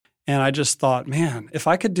And I just thought, man, if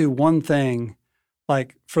I could do one thing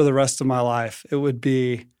like for the rest of my life, it would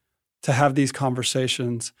be to have these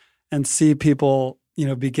conversations and see people,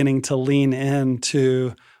 beginning to lean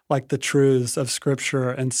into like the truths of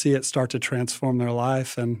Scripture and see it start to transform their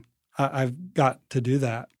life. And I've got to do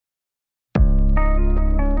that.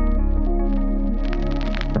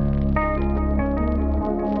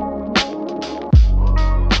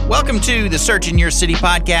 Welcome to the Search in Your City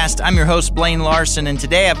podcast. I'm your host, Blaine Larson, and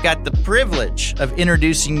today I've got the privilege of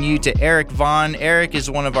introducing you to Eric Vaughn. Eric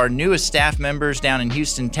is one of our newest staff members down in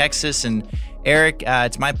Houston, Texas. And Eric,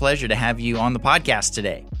 it's my pleasure to have you on the podcast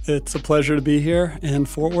today. It's a pleasure to be here in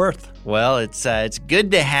Fort Worth. Well, it's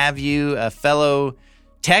good to have you, a fellow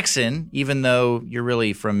Texan, even though you're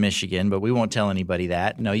really from Michigan, but we won't tell anybody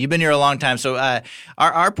that. No, you've been here a long time. So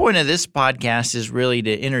our point of this podcast is really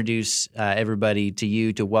to introduce everybody to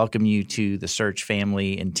you, to welcome you to the Search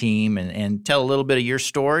family and team, and tell a little bit of your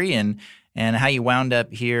story and how you wound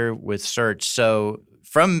up here with Search. So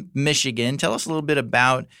from Michigan, tell us a little bit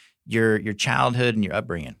about your childhood and your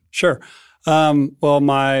upbringing. Sure. Well,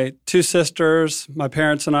 my two sisters, my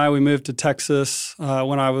parents and I, we moved to Texas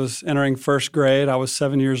when I was entering first grade. I was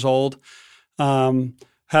 7 years old. Had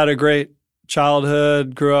a great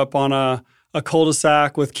childhood, grew up on a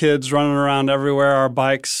cul-de-sac with kids running around everywhere, our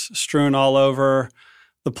bikes strewn all over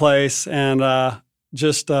the place, and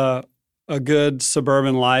just a good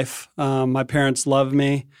suburban life. My parents loved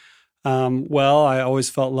me well. I always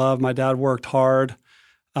felt loved. My dad worked hard.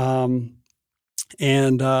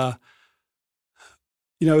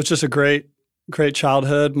 It was just a great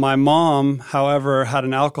childhood. My mom, however, had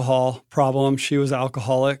an alcohol problem. She was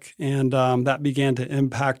alcoholic, and that began to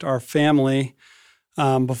impact our family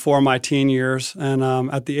before my teen years. And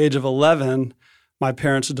at the age of 11, my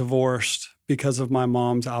parents divorced because of my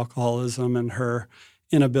mom's alcoholism and her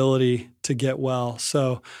inability to get well.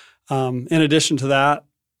 So in addition to that,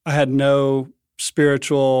 I had no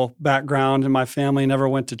spiritual background in my family, never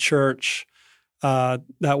went to church. That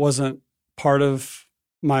wasn't part of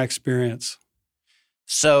my experience.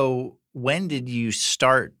 So when did you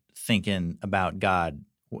start thinking about God?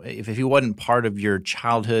 If he wasn't part of your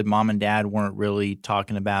childhood, mom and dad weren't really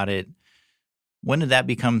talking about it, when did that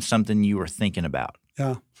become something you were thinking about?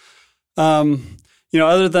 Yeah.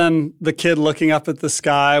 Other than the kid looking up at the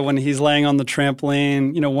sky when he's laying on the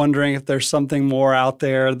trampoline, wondering if there's something more out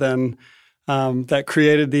there than that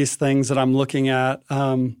created these things that I'm looking at.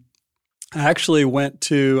 I actually went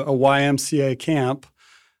to a YMCA camp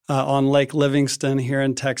on Lake Livingston here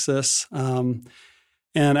in Texas. And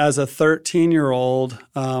as a 13-year-old,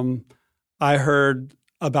 I heard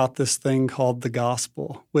about this thing called the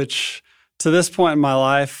gospel, which to this point in my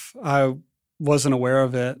life, I wasn't aware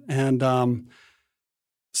of it. And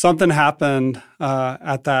something happened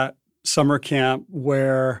at that summer camp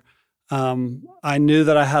where I knew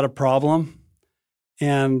that I had a problem.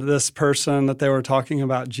 And this person that they were talking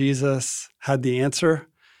about, Jesus, had the answer.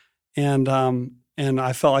 And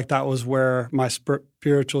I felt like that was where my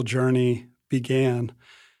spiritual journey began.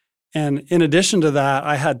 And in addition to that,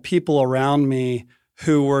 I had people around me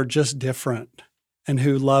who were just different and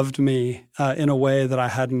who loved me in a way that I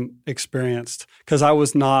hadn't experienced because I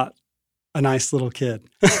was not a nice little kid.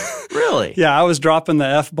 Really? Yeah, I was dropping the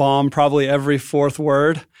F-bomb probably every fourth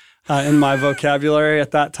word in my vocabulary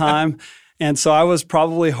at that time. And so I was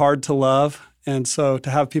probably hard to love. And so to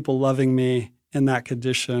have people loving me in that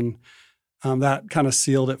condition, that kind of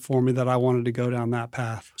sealed it for me that I wanted to go down that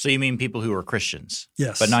path. So you mean people who are Christians?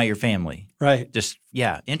 Yes. But not your family? Right. Just,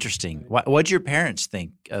 yeah, interesting. What'd your parents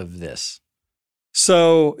think of this?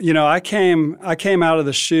 So, I came out of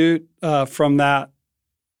the chute from that,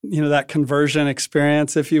 that conversion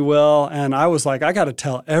experience, if you will. And I was like, I got to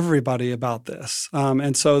tell everybody about this.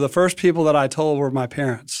 And so the first people that I told were my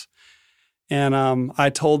parents. And I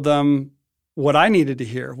told them what I needed to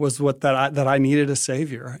hear was that I needed a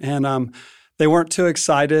Savior. And they weren't too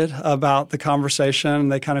excited about the conversation.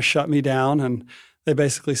 They kind of shut me down, and they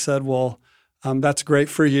basically said, well, that's great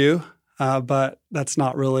for you, but that's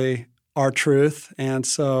not really our truth. And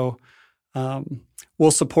so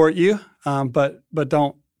we'll support you, but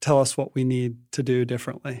don't tell us what we need to do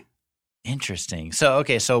differently. Interesting. So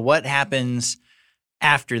what happens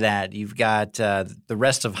after that? You've got the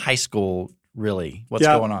rest of high school. Really? What's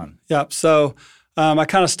going on? Yeah. So I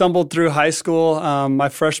kind of stumbled through high school. My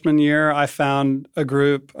freshman year, I found a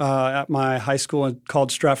group at my high school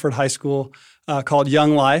called Stratford High School called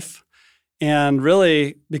Young Life. And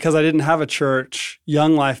really, because I didn't have a church,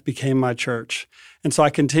 Young Life became my church. And so I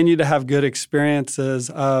continued to have good experiences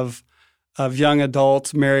of young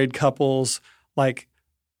adults, married couples, like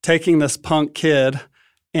taking this punk kid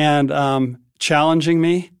and challenging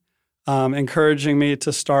me encouraging me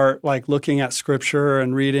to start like looking at scripture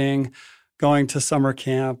and reading, going to summer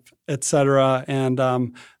camp, et cetera. And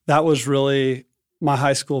that was really my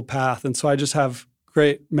high school path. And so I just have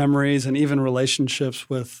great memories and even relationships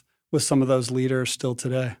with some of those leaders still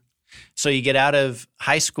today. So you get out of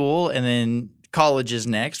high school and then college is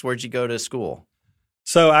next. Where'd you go to school?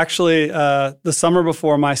 So actually, the summer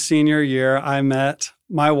before my senior year, I met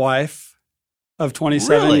my wife of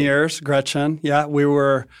 27 years, Gretchen. Yeah, we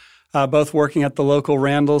were both working at the local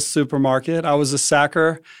Randall's supermarket. I was a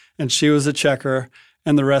sacker and she was a checker,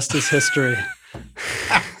 and the rest is history.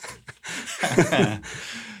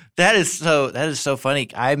 That is so funny.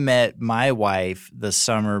 I met my wife the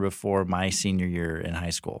summer before my senior year in high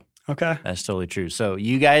school. Okay. That's totally true. So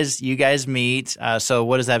you guys meet. So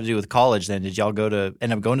what does that have to do with college then? Did y'all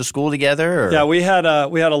end up going to school together? Or? Yeah, we had a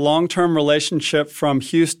long-term relationship from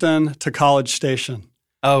Houston to College Station.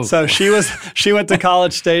 Oh. So she went to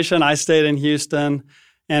College Station. I stayed in Houston,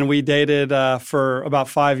 and we dated for about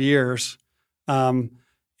 5 years.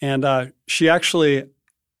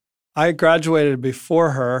 I graduated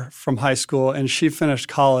before her from high school, and she finished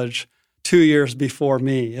college 2 years before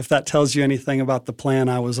me, if that tells you anything about the plan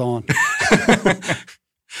I was on.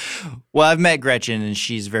 Well, I've met Gretchen, and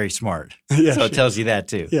she's very smart. Yes, so it tells you that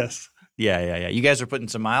too. Yes. Yeah. You guys are putting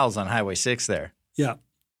some miles on Highway 6 there. Yeah.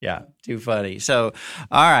 Yeah, too funny. So,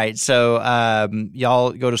 all right. So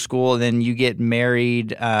y'all go to school, and then you get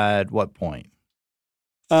married at what point?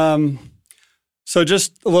 So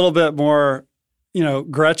just a little bit more,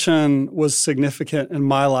 Gretchen was significant in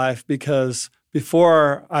my life because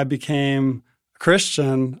before I became a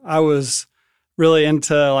Christian, I was really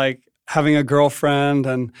into like having a girlfriend,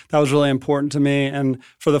 and that was really important to me. And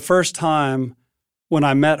for the first time when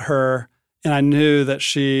I met her and I knew that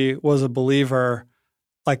she was a believer,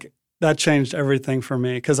 like that changed everything for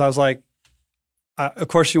me, because I was like, of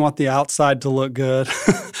course you want the outside to look good,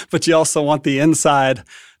 but you also want the inside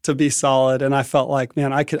to be solid. And I felt like,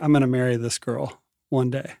 man, I'm going to marry this girl one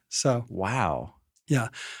day. So wow. Yeah.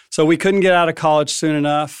 So we couldn't get out of college soon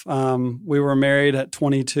enough. We were married at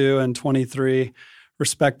 22 and 23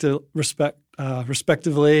 respectively.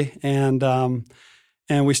 And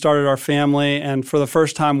we started our family. And for the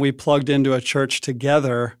first time, we plugged into a church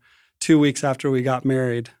together 2 weeks after we got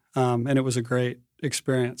married. And it was a great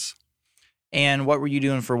experience. And what were you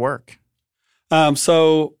doing for work?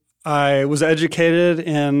 So I was educated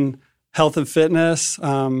in health and fitness,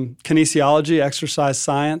 kinesiology, exercise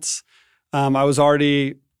science. I was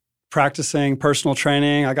already practicing personal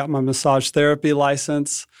training. I got my massage therapy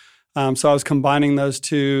license. So I was combining those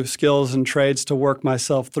two skills and trades to work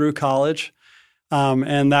myself through college.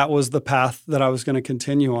 And that was the path that I was going to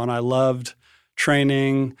continue on. I loved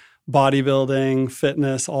training, bodybuilding,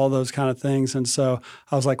 fitness, all those kind of things. And so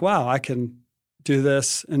I was like, wow, I can do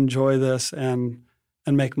this, enjoy this, and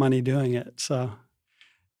make money doing it. So,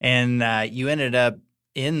 and you ended up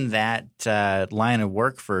in that line of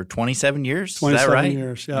work for 27 years. 27 is that right?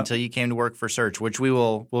 years, yeah. Until you came to work for Search, which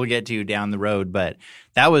we'll get to down the road. But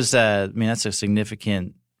that was, that's a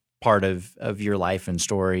significant part of your life and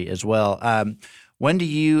story as well. When do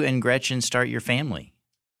you and Gretchen start your family?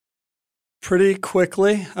 Pretty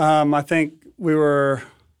quickly. I think we were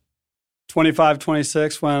 25,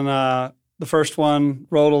 26 when the first one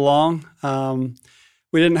rolled along.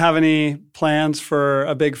 We didn't have any plans for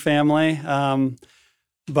a big family,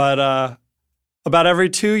 but about every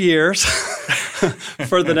 2 years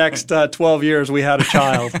for the next 12 years, we had a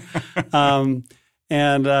child.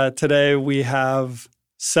 And today we have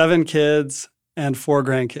 7 kids and 4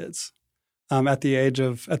 grandkids at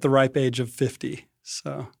the ripe age of 50.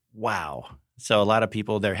 So. Wow. So a lot of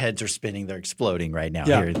people, their heads are spinning. They're exploding right now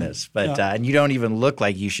hearing this. But and you don't even look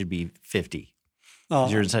like you should be 50.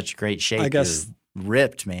 You're in such great shape. I guess you're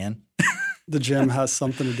ripped, man. The gym has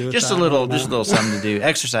something to do with just that. a little something to do.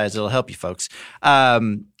 Exercise, it'll help you folks.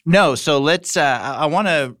 No, so let's I want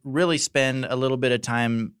to really spend a little bit of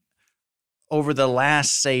time over the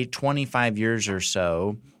last, say, 25 years or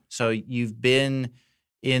so. So you've been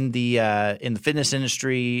in the fitness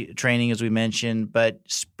industry training, as we mentioned, but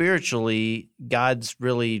spiritually, God's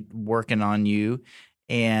really working on you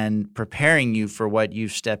and preparing you for what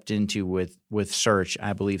you've stepped into with Search,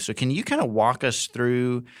 I believe. So can you kind of walk us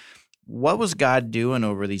through what was God doing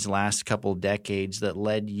over these last couple decades that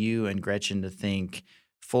led you and Gretchen to think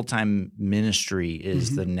full-time ministry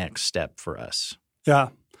is the next step for us? Yeah.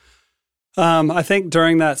 I think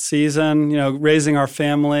during that season, raising our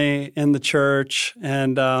family in the church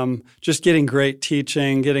and just getting great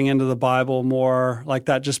teaching, getting into the Bible more, like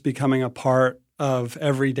that just becoming a part of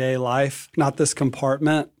everyday life, not this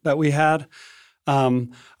compartment that we had.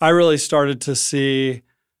 I really started to see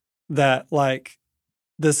that like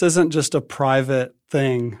this isn't just a private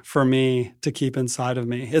thing for me to keep inside of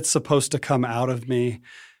me. It's supposed to come out of me.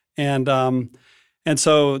 And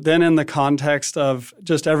so then in the context of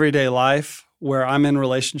just everyday life where I'm in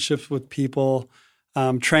relationships with people,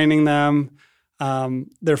 training them,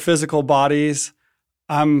 their physical bodies,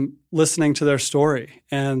 I'm listening to their story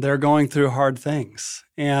and they're going through hard things.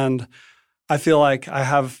 And I feel like I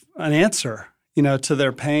have an answer, to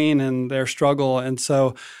their pain and their struggle. And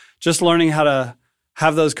so just learning how to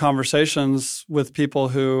have those conversations with people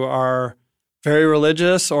who are very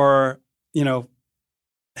religious or,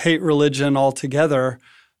 hate religion altogether,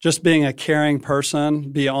 just being a caring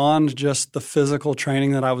person beyond just the physical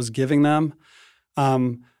training that I was giving them,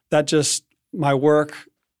 my work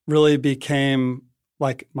really became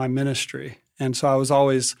like my ministry. And so I was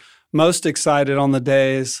always most excited on the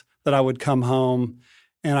days that I would come home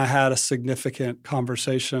and I had a significant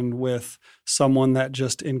conversation with someone that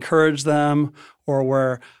just encouraged them, or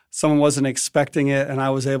where someone wasn't expecting it and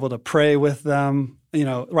I was able to pray with them,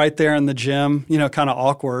 right there in the gym, kind of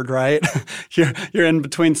awkward, right? You're in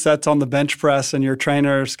between sets on the bench press and your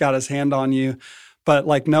trainer's got his hand on you, but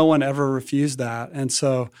like no one ever refused that. And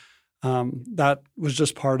so that was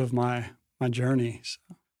just part of my journey.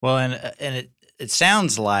 So. Well, and it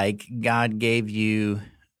sounds like God gave you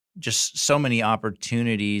just so many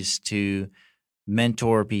opportunities to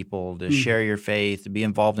mentor people, to share your faith, to be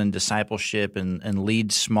involved in discipleship and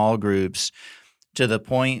lead small groups, to the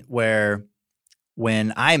point where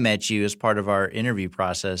when I met you as part of our interview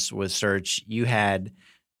process with Search, you had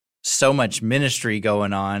so much ministry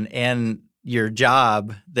going on and your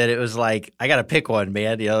job that it was like, I got to pick one,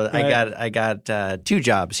 man. Right. I got 2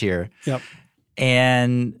 jobs here. Yep.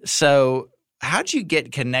 And so how'd you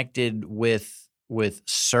get connected with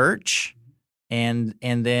Search, and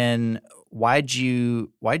then why'd you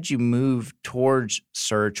move towards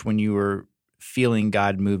Search when you were feeling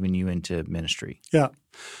God moving you into ministry? Yeah.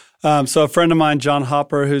 So a friend of mine, John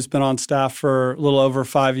Hopper, who's been on staff for a little over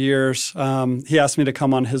 5 years, he asked me to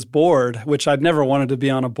come on his board, which I'd never wanted to be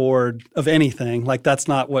on a board of anything. Like that's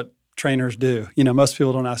not what trainers do. Most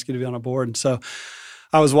people don't ask you to be on a board. And so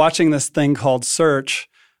I was watching this thing called Search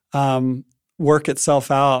work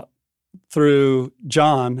itself out through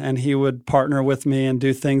John, and he would partner with me and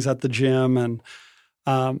do things at the gym, and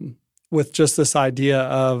with just this idea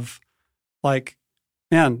of like,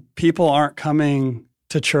 man, people aren't coming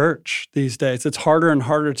to church these days. It's harder and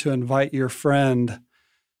harder to invite your friend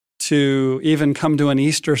to even come to an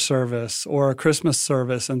Easter service or a Christmas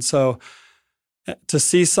service. And so to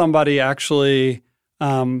see somebody actually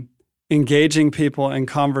engaging people in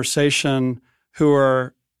conversation who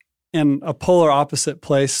are in a polar opposite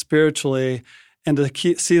place spiritually, and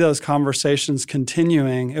to see those conversations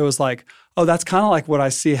continuing, it was like, oh, that's kind of like what I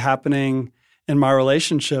see happening in my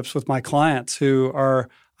relationships with my clients who are,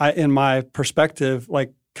 in my perspective,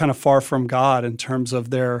 like kind of far from God in terms of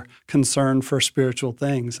their concern for spiritual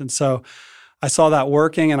things. And so I saw that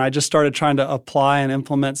working, and I just started trying to apply and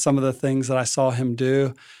implement some of the things that I saw him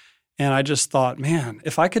do. And I just thought, man,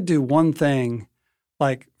 if I could do one thing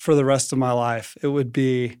like for the rest of my life, it would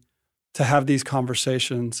be to have these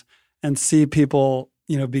conversations and see people,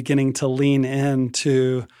 beginning to lean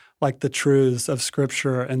into like the truths of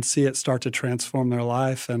Scripture and see it start to transform their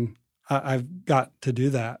life. And I've got to do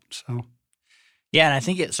that. So, yeah, and I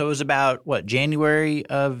think it was about January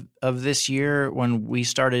of this year when we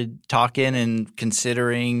started talking and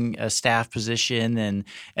considering a staff position, and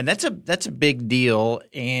that's a big deal.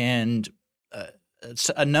 And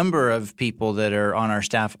a number of people that are on our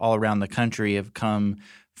staff all around the country have come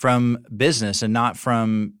from business and not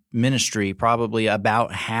from ministry. Probably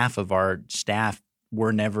about half of our staff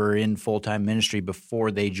were never in full-time ministry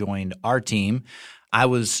before they joined our team. I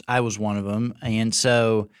was one of them. And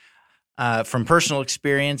so from personal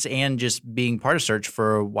experience and just being part of Search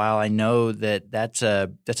for a while, I know that's a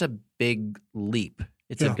big leap.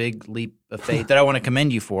 It's a big leap of faith that I want to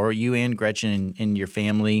commend you for, you and Gretchen and your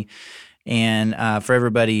family. And for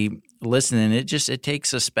everybody listening, it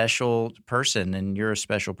takes a special person, and you're a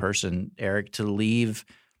special person, Eric, to leave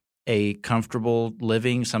a comfortable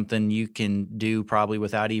living, something you can do probably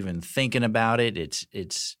without even thinking about it.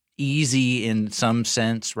 It's easy in some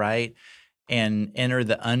sense, right? And enter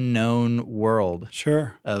the unknown world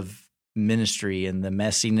of ministry and the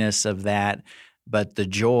messiness of that, but the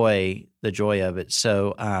joy of it.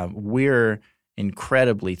 So we're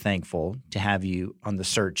incredibly thankful to have you on the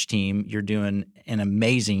Search team. You're doing an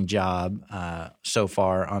amazing job so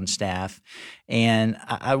far on staff. And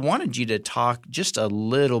I wanted you to talk just a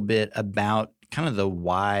little bit about kind of the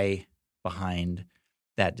why behind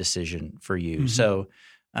that decision for you. Mm-hmm. So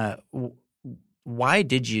why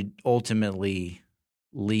did you ultimately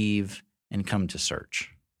leave and come to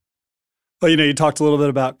Search? Well, you talked a little bit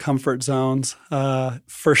about comfort zones,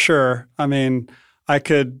 for sure. I mean, I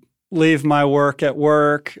could leave my work at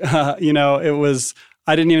work. I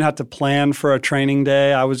didn't even have to plan for a training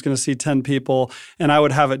day. I was going to see 10 people, and I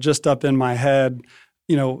would have it just up in my head,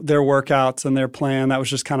 their workouts and their plan. That was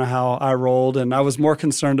just kind of how I rolled. And I was more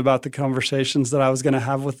concerned about the conversations that I was going to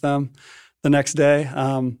have with them the next day.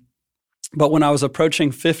 But when I was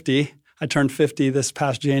approaching 50, I turned 50 this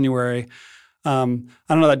past January. I don't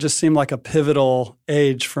know, that just seemed like a pivotal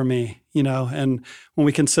age for me, and when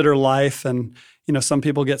we consider life and, some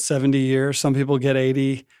people get 70 years, some people get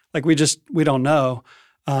 80, like we don't know.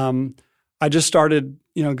 I just started,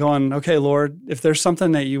 going, okay, Lord, if there's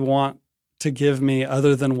something that you want to give me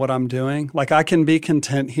other than what I'm doing, like I can be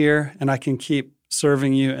content here and I can keep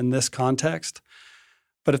serving you in this context.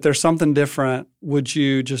 But if there's something different, would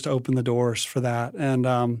you just open the doors for that? And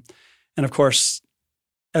of course,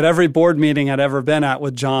 at every board meeting I'd ever been at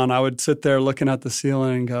with John, I would sit there looking at the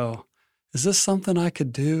ceiling and go, is this something I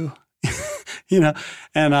could do?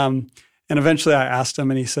 And eventually I asked him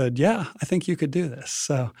and he said, yeah, I think you could do this.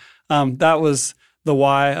 So that was the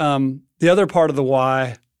why. The other part of the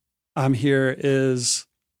why I'm here is,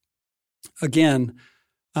 again,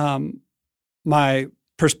 my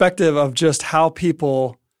perspective of just how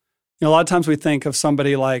people, a lot of times we think of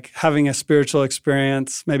somebody like having a spiritual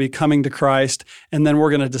experience, maybe coming to Christ, and then we're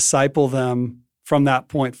going to disciple them from that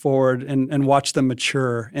point forward and watch them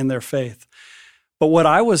mature in their faith. But what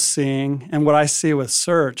I was seeing and what I see with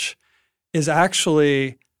Search is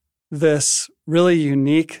actually this really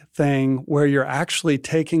unique thing where you're actually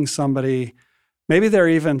taking somebody, maybe they're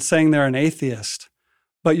even saying they're an atheist,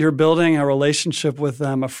 but you're building a relationship with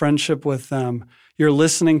them, a friendship with them. You're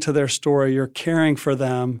listening to their story, you're caring for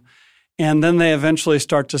them. And then they eventually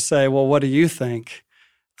start to say, well, what do you think?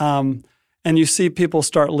 And you see people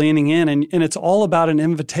start leaning in, and it's all about an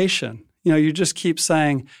invitation. You just keep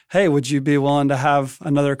saying, hey, would you be willing to have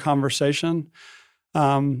another conversation?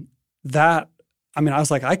 I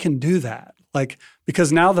was like, I can do that.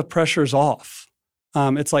 Because now the pressure's off.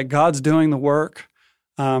 It's like God's doing the work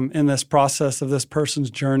in this process of this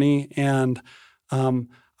person's journey. And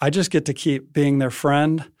I just get to keep being their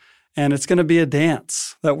friend. And it's going to be a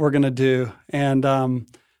dance that we're going to do. And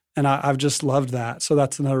I've just loved that. So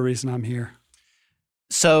that's another reason I'm here.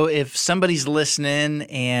 So if somebody's listening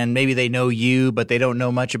and maybe they know you, but they don't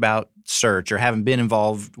know much about Search or haven't been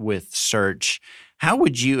involved with Search, how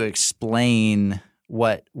would you explain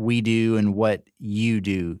what we do and what you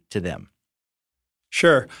do to them?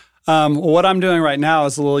 Sure. What I'm doing right now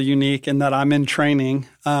is a little unique in that I'm in training.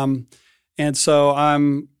 And so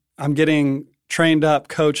I'm getting trained up,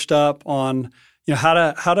 coached up on, how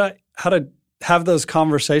to have those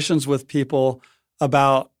conversations with people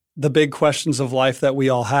about the big questions of life that we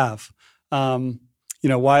all have.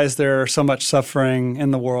 Why is there so much suffering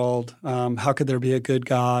in the world? How could there be a good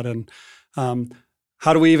God? And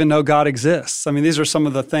how do we even know God exists? I mean, these are some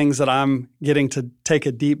of the things that I'm getting to take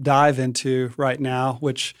a deep dive into right now,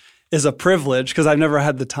 which is a privilege because I've never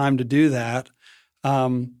had the time to do that.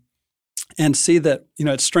 And see that,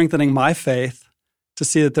 it's strengthening my faith to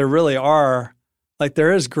see that there really are,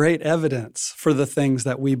 there is great evidence for the things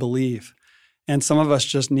that we believe. And some of us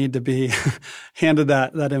just need to be handed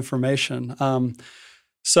that information.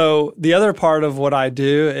 So the other part of what I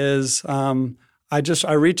do is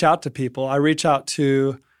I reach out to people. I reach out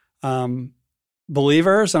to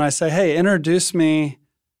believers and I say, hey, introduce me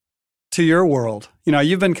to your world.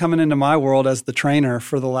 You've been coming into my world as the trainer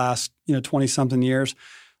for the last 20-something years.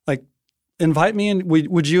 Invite me in.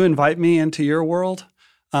 Would you invite me into your world?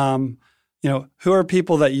 Who are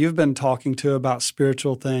people that you've been talking to about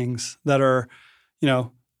spiritual things that are,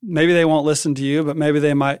 maybe they won't listen to you, but maybe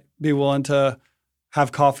they might be willing to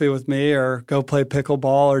have coffee with me or go play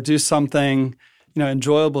pickleball or do something,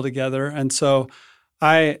 enjoyable together. And so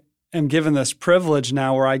I am given this privilege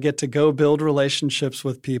now where I get to go build relationships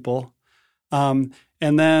with people.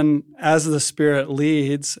 And then as the Spirit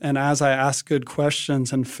leads and as I ask good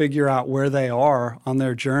questions and figure out where they are on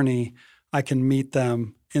their journey, I can meet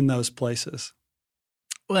them in those places.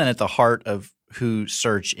 Well, and at the heart of who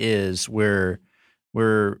Search is, we're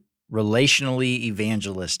relationally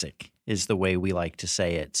evangelistic is the way we like to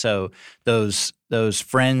say it. So those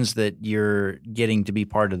friends that you're getting to be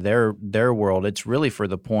part of their world, it's really for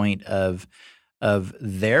the point of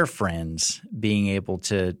their friends being able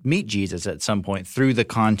to meet Jesus at some point through the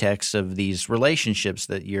context of these relationships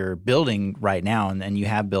that you're building right now and you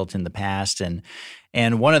have built in the past.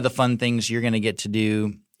 And one of the fun things you're going to get to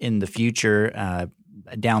do in the future,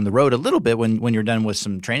 down the road a little bit when you're done with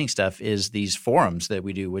some training stuff is these forums that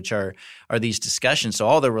we do, which are these discussions. So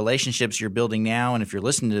all the relationships you're building now, and if you're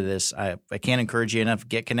listening to this, I can't encourage you enough,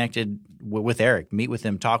 get connected with Eric, meet with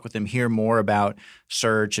him, talk with him, hear more about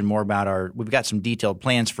Search and more about we've got some detailed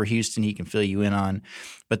plans for Houston he can fill you in on.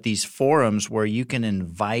 But these forums where you can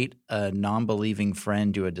invite a non-believing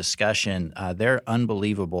friend to a discussion, they're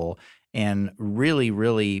unbelievable and really,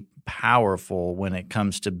 really powerful when it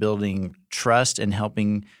comes to building trust and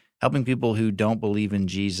helping people who don't believe in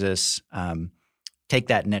Jesus take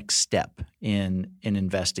that next step in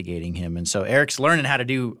investigating him. And so Eric's learning how to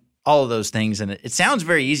do all of those things, and it sounds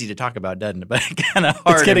very easy to talk about, doesn't it? But kind of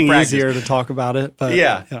hard. It's getting easier to talk about it. But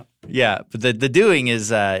yeah. But the doing is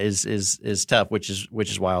tough, which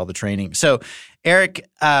is why all the training. So, Eric,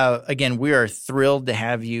 again, we are thrilled to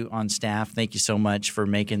have you on staff. Thank you so much for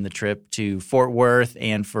making the trip to Fort Worth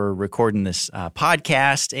and for recording this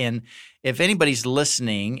podcast. And if anybody's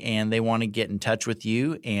listening and they want to get in touch with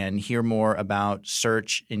you and hear more about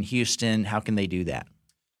Search in Houston, how can they do that?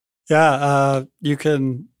 Yeah, you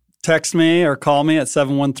can text me or call me at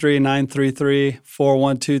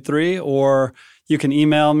 713-933-4123, or you can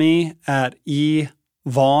email me at eVaughn,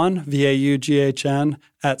 VAUGHN,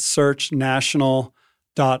 at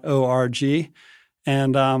searchnational.org.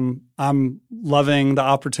 And I'm loving the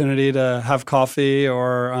opportunity to have coffee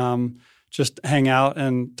or just hang out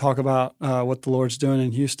and talk about what the Lord's doing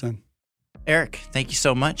in Houston. Eric, thank you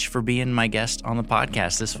so much for being my guest on the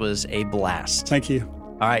podcast. This was a blast. Thank you.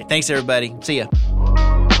 All right. Thanks, everybody. See ya.